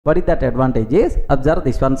What is that advantage is, observe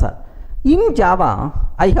this one, sir. In Java,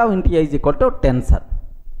 I have int a is equal to 10, sir.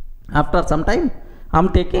 After some time, I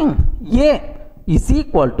am taking a is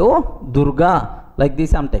equal to Durga, like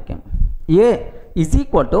this I am taking. A is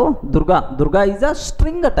equal to Durga. Durga is a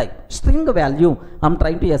string type, string value I am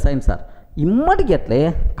trying to assign, sir.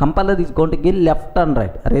 Immediately, compiler is going to give left and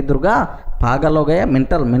right. Array Durga, pagal ho gaya,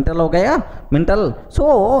 mental ho gaya, mental.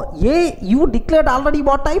 So, A, you declared already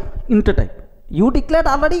what type? Int type. You declared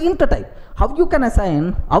already int type. How you can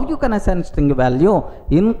assign string value?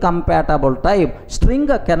 Incompatible type. String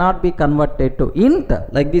cannot be converted to int.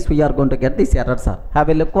 Like this we are going to get this error, sir. Have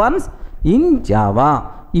a look once. In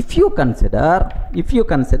Java, if you consider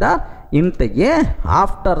int a,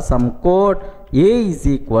 after some code, a is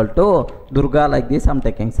equal to Durga, like this I am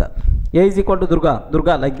taking, sir. A is equal to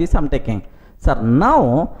Durga, like this I am taking. Sir,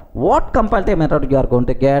 now what comparative method you are going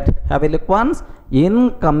to get? Have a look once.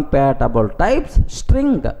 Incompatible types,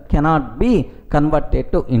 string cannot be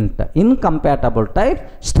converted to int. Incompatible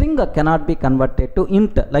type, string cannot be converted to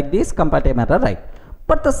int. Like this comparative method, right?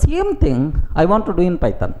 But the same thing I want to do in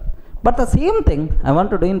Python.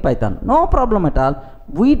 No problem at all.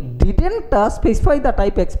 We didn't specify the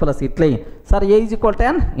type explicitly. Sir, a is equal to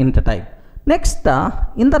an int type. Next,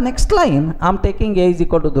 in the next line, I am taking a is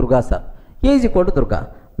equal to Durga, sir. A is equal to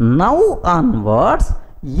Durga. Now onwards,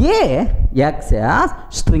 a acts as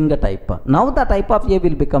string type. Now the type of a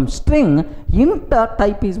will become string. Int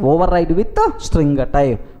type is override with the string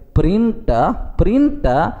type. Print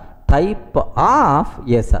type of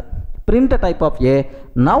a, sir. Print type of a.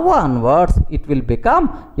 Now onwards it will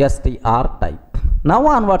become str type.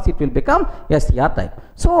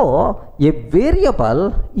 So a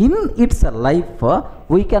variable in its life,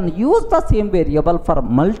 we can use the same variable for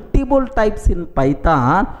multiple types in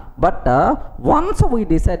Python, but once we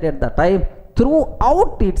decided the type,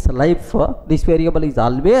 throughout its life, this variable is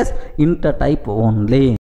always int type only.